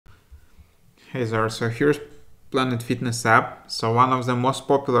Hey there, so here's Planet Fitness app. So one of the most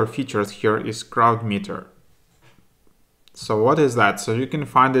popular features here is crowd meter. So what is that? So you can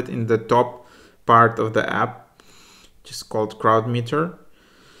find it in the top part of the app, which is called crowd meter.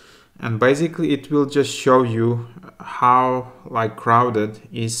 And basically it will just show you how crowded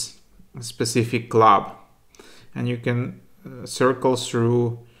is a specific club. And you can circle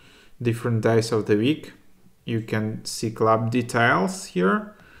through different days of the week. You can see club details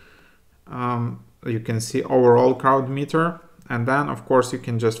here. You can see overall crowd meter, and then of course you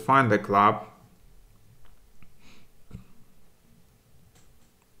can just find the club.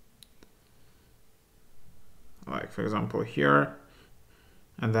 Like for example here,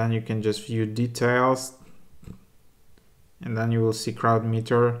 and then you can just view details, and then you will see crowd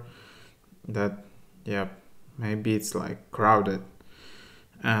meter that, yeah, maybe it's like crowded,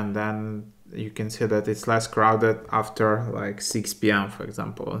 and then you can see that it's less crowded after like 6 p.m. for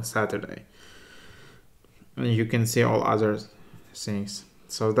example on Saturday. And you can see all other things.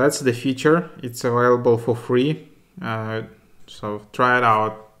 So that's the feature. It's available for free. So try it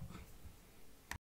out.